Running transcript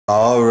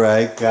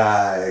Alright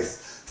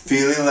guys,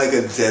 feeling like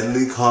a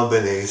deadly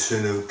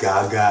combination of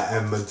Gaga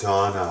and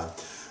Madonna.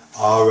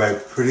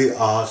 Alright, pretty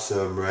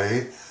awesome,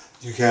 right?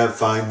 You can't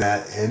find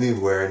that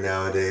anywhere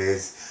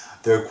nowadays.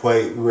 They're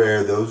quite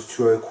rare, those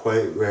two are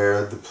quite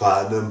rare, the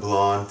platinum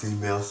blonde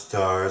female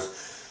stars.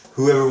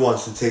 Whoever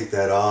wants to take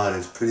that on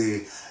is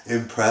pretty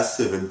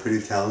impressive and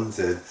pretty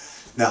talented.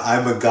 Now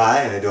I'm a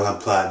guy and I don't have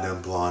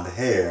platinum blonde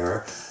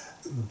hair,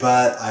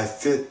 but I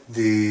fit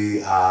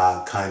the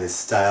kind of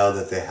style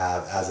that they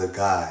have as a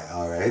guy,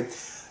 alright?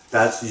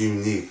 That's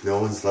unique. No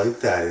one's like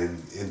that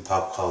in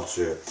pop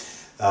culture.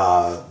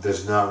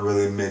 There's not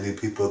really many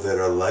people that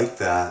are like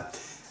that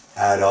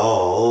at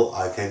all.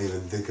 I can't even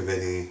think of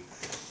any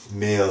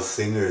male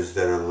singers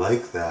that are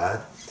like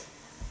that.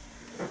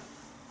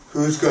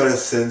 Who's got a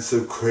sense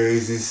of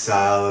crazy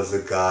style as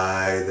a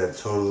guy that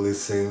totally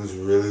sings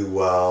really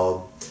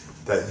well,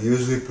 that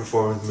usually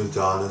performs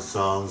Madonna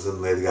songs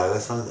and Lady Gaga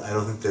songs? I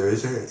don't think there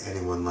is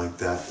anyone like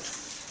that.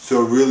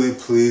 So really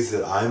pleased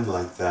that I'm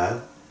like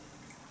that.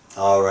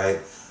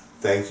 Alright,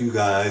 thank you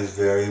guys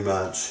very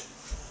much.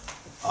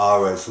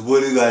 Alright, so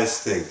what do you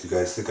guys think? Do you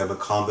guys think I'm a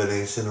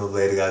combination of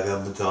Lady Gaga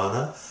and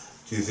Madonna?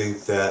 Do you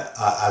think that,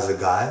 as a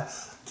guy,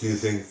 do you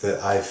think that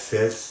I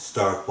fit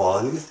star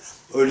qualities?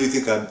 Or do you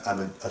think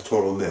I'm a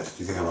total myth?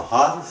 Do you think I'm a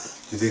hot?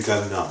 Do you think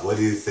I'm not? What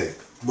do you think?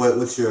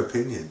 What's your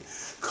opinion?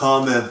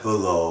 Comment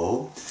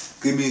below.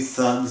 Give me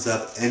thumbs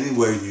up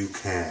anywhere you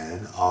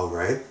can,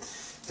 alright?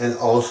 And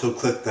also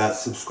click that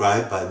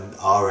subscribe button,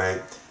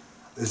 alright?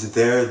 Is it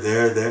there?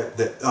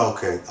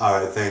 Okay,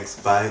 alright, thanks,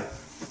 bye.